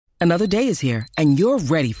Another day is here, and you're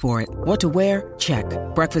ready for it. What to wear? Check.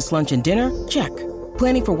 Breakfast, lunch, and dinner? Check.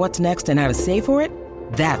 Planning for what's next and how to save for it?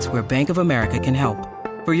 That's where Bank of America can help.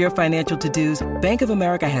 For your financial to-dos, Bank of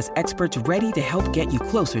America has experts ready to help get you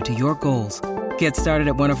closer to your goals. Get started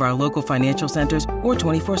at one of our local financial centers or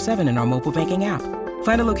 24/7 in our mobile banking app.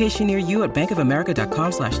 Find a location near you at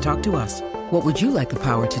bankofamerica.com/talktous. What would you like the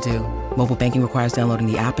power to do? Mobile banking requires downloading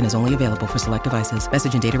the app and is only available for select devices.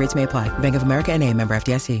 Message and data rates may apply. Bank of America N.A., member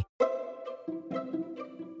FDIC.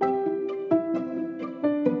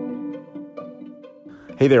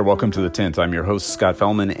 Hey there, welcome to The Tint. I'm your host, Scott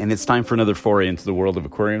Fellman, and it's time for another foray into the world of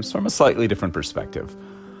aquariums from a slightly different perspective.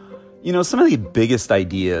 You know, some of the biggest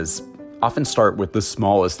ideas often start with the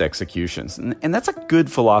smallest executions, and that's a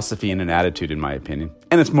good philosophy and an attitude, in my opinion.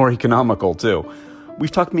 And it's more economical, too.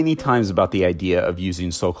 We've talked many times about the idea of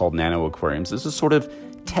using so-called nano aquariums as a sort of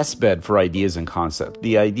test bed for ideas and concept.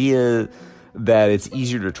 The idea that it's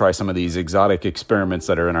easier to try some of these exotic experiments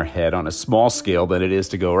that are in our head on a small scale than it is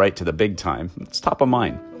to go right to the big time. It's top of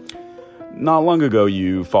mind. Not long ago,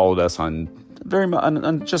 you followed us on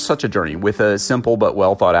just such a journey with a simple but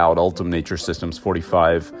well thought out Ultim Nature Systems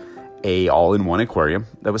 45A all-in-one aquarium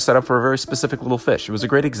that was set up for a very specific little fish. It was a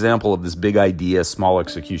great example of this big idea, small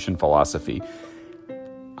execution philosophy.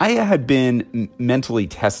 I had been mentally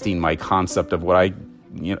testing my concept of what I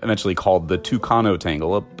eventually called the Tucano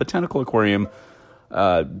Tangle, a botanical aquarium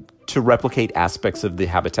to replicate aspects of the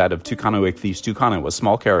habitat of Tucanoichthys tucano, a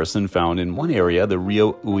small charasin found in one area, the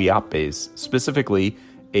Rio Uiapes, specifically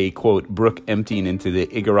a, quote, brook emptying into the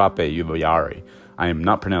Igarape Uvayari. I am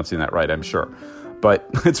not pronouncing that right, I'm sure. But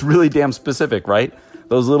it's really damn specific, right?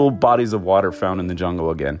 Those little bodies of water found in the jungle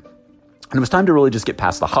again. And it was time to really just get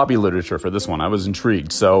past the hobby literature for this one. I was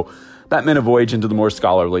intrigued. So that meant a voyage into the more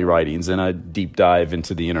scholarly writings and a deep dive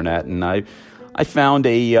into the internet. And I found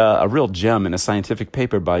a real gem in a scientific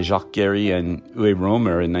paper by Jacques Guéry and Uwe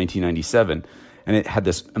Romer in 1997. And it had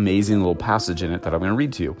this amazing little passage in it that I'm going to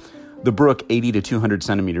read to you. The brook, 80 to 200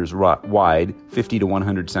 centimeters wide, 50 to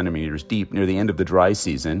 100 centimeters deep, near the end of the dry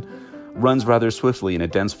season, runs rather swiftly in a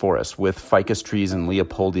dense forest with ficus trees and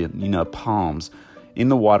Leopoldina palms in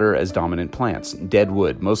the water as dominant plants. Dead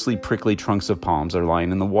wood, mostly prickly trunks of palms, are lying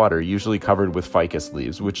in the water, usually covered with ficus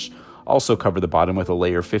leaves, which also cover the bottom with a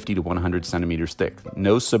layer 50 to 100 centimeters thick.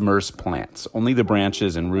 No submersed plants. Only the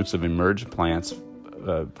branches and roots of emerged plants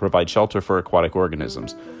provide shelter for aquatic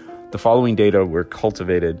organisms. The following data were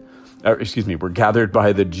gathered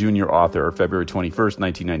by the junior author, February 21st,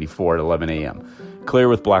 1994 at 11 a.m. Clear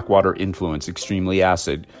with black water influence, extremely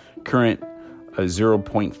acid. Current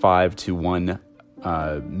 0.5 to 1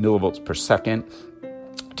 millivolts per second.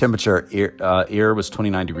 Temperature, air was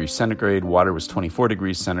 29 degrees centigrade. Water was 24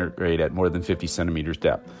 degrees centigrade at more than 50 centimeters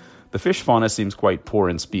depth. The fish fauna seems quite poor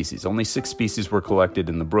in species. Only 6 species were collected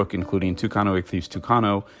in the brook, including Tucanoichthys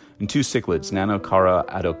tucano and 2 cichlids, Nanocara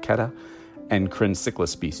adocheta and Crencycla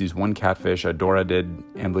species, 1 catfish, a Doradid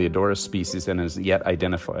amblyodorus species, and as yet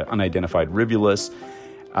unidentified rivulus,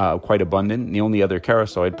 quite abundant. The only other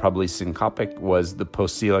charasoid, probably syncopic, was the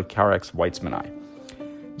Posela carex weitzmani.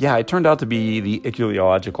 Yeah, it turned out to be the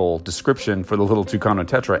ichthyological description for the little Tucano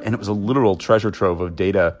tetra, and it was a literal treasure trove of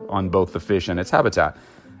data on both the fish and its habitat.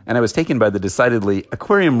 And I was taken by the decidedly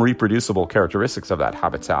aquarium reproducible characteristics of that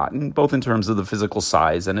habitat, both in terms of the physical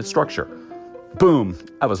size and its structure. Boom,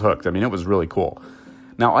 I was hooked. I mean, it was really cool.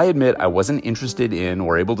 Now, I admit I wasn't interested in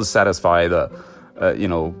or able to satisfy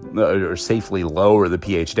or safely lower the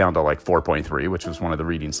pH down to like 4.3, which was one of the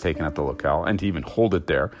readings taken at the locale, and to even hold it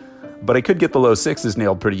there. But I could get the low 6s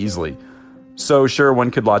nailed pretty easily. So sure, one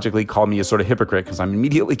could logically call me a sort of hypocrite because I'm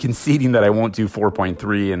immediately conceding that I won't do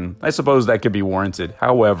 4.3, and I suppose that could be warranted.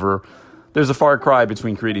 However, there's a far cry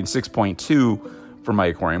between creating 6.2 for my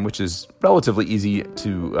aquarium, which is relatively easy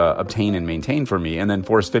to obtain and maintain for me, and then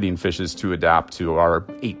force-fitting fishes to adapt to our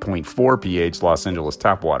 8.4 pH Los Angeles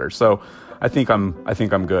tap water. So I think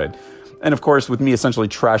I'm good. And of course, with me essentially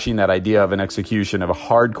trashing that idea of an execution of a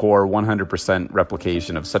hardcore 100%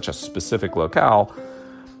 replication of such a specific locale,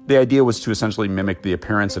 the idea was to essentially mimic the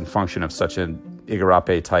appearance and function of such an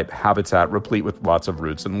Igarape-type habitat replete with lots of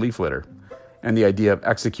roots and leaf litter. And the idea of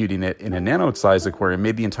executing it in a nano-sized aquarium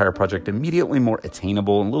made the entire project immediately more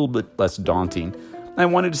attainable and a little bit less daunting. I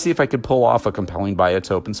wanted to see if I could pull off a compelling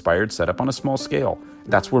biotope-inspired setup on a small scale.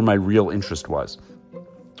 That's where my real interest was.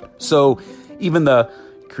 So even the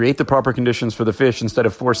create the proper conditions for the fish instead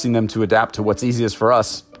of forcing them to adapt to what's easiest for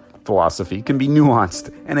us philosophy can be nuanced,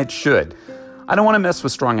 and it should. I don't want to mess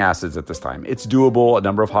with strong acids at this time. It's doable. A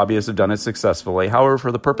number of hobbyists have done it successfully. However, for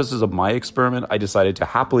the purposes of my experiment, I decided to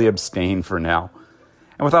happily abstain for now.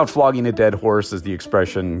 And without flogging a dead horse, as the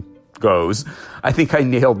expression goes, I think I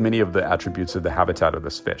nailed many of the attributes of the habitat of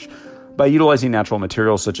this fish. By utilizing natural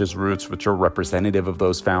materials such as roots, which are representative of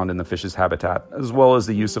those found in the fish's habitat, as well as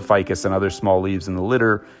the use of ficus and other small leaves in the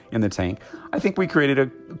litter in the tank, I think we created a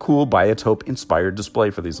cool biotope-inspired display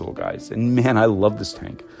for these little guys. And man, I love this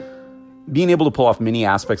tank. Being able to pull off many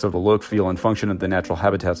aspects of the look, feel, and function of the natural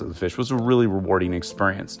habitats of the fish was a really rewarding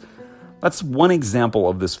experience. That's one example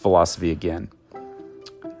of this philosophy again.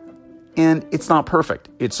 And it's not perfect.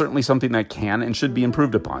 It's certainly something that can and should be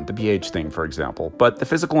improved upon, the pH thing, for example. But the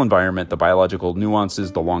physical environment, the biological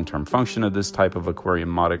nuances, the long-term function of this type of aquarium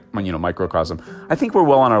microcosm, I think we're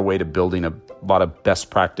well on our way to building a lot of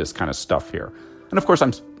best practice kind of stuff here. And of course,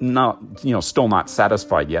 I'm still not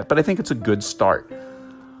satisfied yet, but I think it's a good start.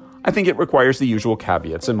 I think it requires the usual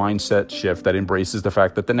caveats, a mindset shift that embraces the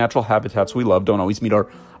fact that the natural habitats we love don't always meet our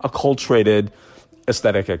acculturated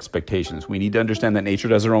aesthetic expectations. We need to understand that nature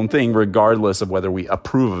does her own thing regardless of whether we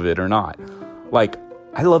approve of it or not. Like,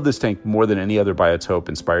 I love this tank more than any other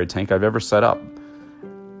biotope-inspired tank I've ever set up.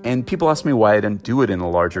 And people ask me why I didn't do it in a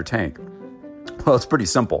larger tank. Well, it's pretty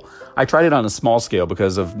simple. I tried it on a small scale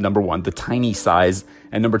because of, number one, the tiny size,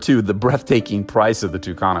 and number two, the breathtaking price of the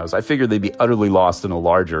Tucanos. I figured they'd be utterly lost in a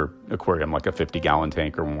larger aquarium, like a 50-gallon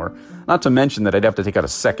tank or more. Not to mention that I'd have to take out a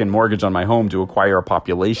second mortgage on my home to acquire a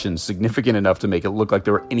population significant enough to make it look like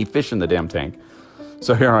there were any fish in the damn tank.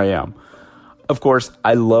 So here I am. Of course,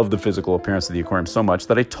 I love the physical appearance of the aquarium so much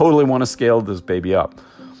that I totally want to scale this baby up.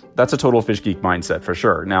 That's a total fish geek mindset for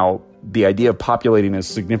sure. Now, the idea of populating a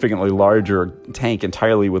significantly larger tank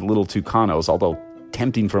entirely with little Tucanos, although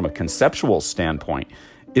tempting from a conceptual standpoint,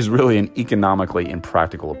 is really an economically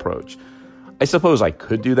impractical approach. I suppose I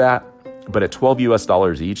could do that, but at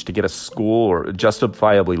 $12 each to get a school or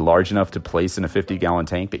justifiably large enough to place in a 50-gallon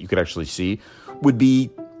tank that you could actually see would be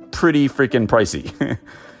pretty freaking pricey.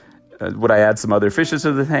 Would I add some other fishes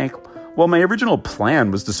to the tank? Well, my original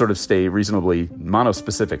plan was to sort of stay reasonably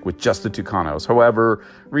monospecific with just the Tucanos. However,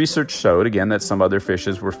 research showed, again, that some other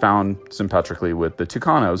fishes were found sympatrically with the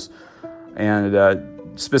Tucanos,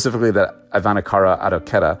 and specifically the Ivanacara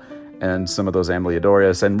araucata and some of those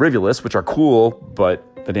Amblyodorus and Rivulus, which are cool, but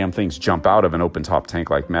the damn things jump out of an open-top tank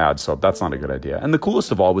like mad, so that's not a good idea. And the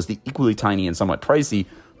coolest of all was the equally tiny and somewhat pricey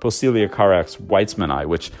Poecilia carax weitzmanni,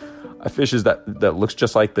 which a fish is that looks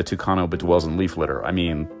just like the Tucano but dwells in leaf litter. I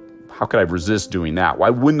mean, how could I resist doing that? Why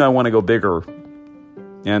wouldn't I want to go bigger?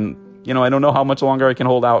 And, I don't know how much longer I can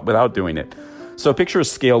hold out without doing it. So picture a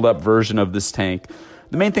scaled up version of this tank.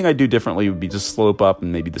 The main thing I'd do differently would be just slope up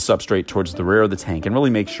and maybe the substrate towards the rear of the tank and really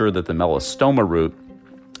make sure that the melastoma root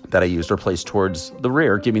that I used are placed towards the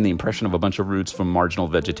rear, giving the impression of a bunch of roots from marginal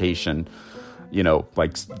vegetation,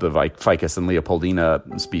 like the Ficus and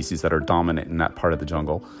Leopoldina species that are dominant in that part of the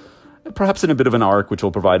jungle. Perhaps in a bit of an arc, which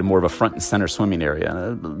will provide more of a front and center swimming area,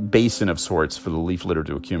 a basin of sorts for the leaf litter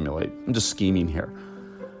to accumulate. I'm just scheming here.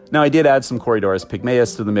 Now, I did add some Corydoras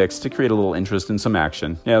pygmaeus to the mix to create a little interest and some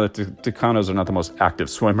action. Yeah, the Tucanos are not the most active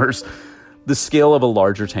swimmers. The scale of a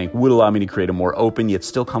larger tank would allow me to create a more open yet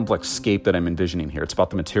still complex scape that I'm envisioning here. It's about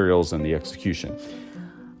the materials and the execution.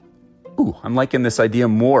 Ooh, I'm liking this idea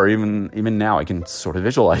more. Even now, I can sort of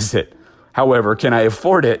visualize it. However, can I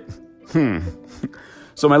afford it?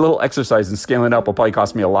 So my little exercise in scaling up will probably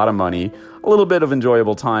cost me a lot of money, a little bit of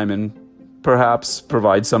enjoyable time, and perhaps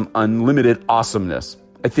provide some unlimited awesomeness.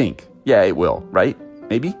 I think. Yeah, it will, right?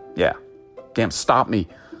 Maybe? Yeah. Damn, stop me.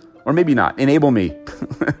 Or maybe not. Enable me.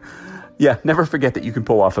 Yeah, never forget that you can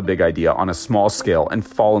pull off a big idea on a small scale and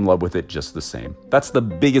fall in love with it just the same. That's the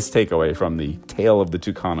biggest takeaway from the tale of the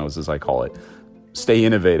Tucanos, as I call it. Stay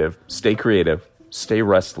innovative, stay creative, stay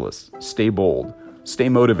restless, stay bold, stay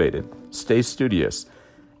motivated, stay studious,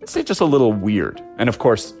 and stay just a little weird. And of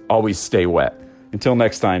course, always stay wet. Until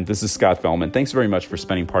next time, this is Scott Fellman. Thanks very much for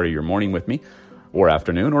spending part of your morning with me, or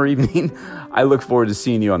afternoon, or evening. I look forward to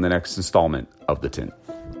seeing you on the next installment of The Tint.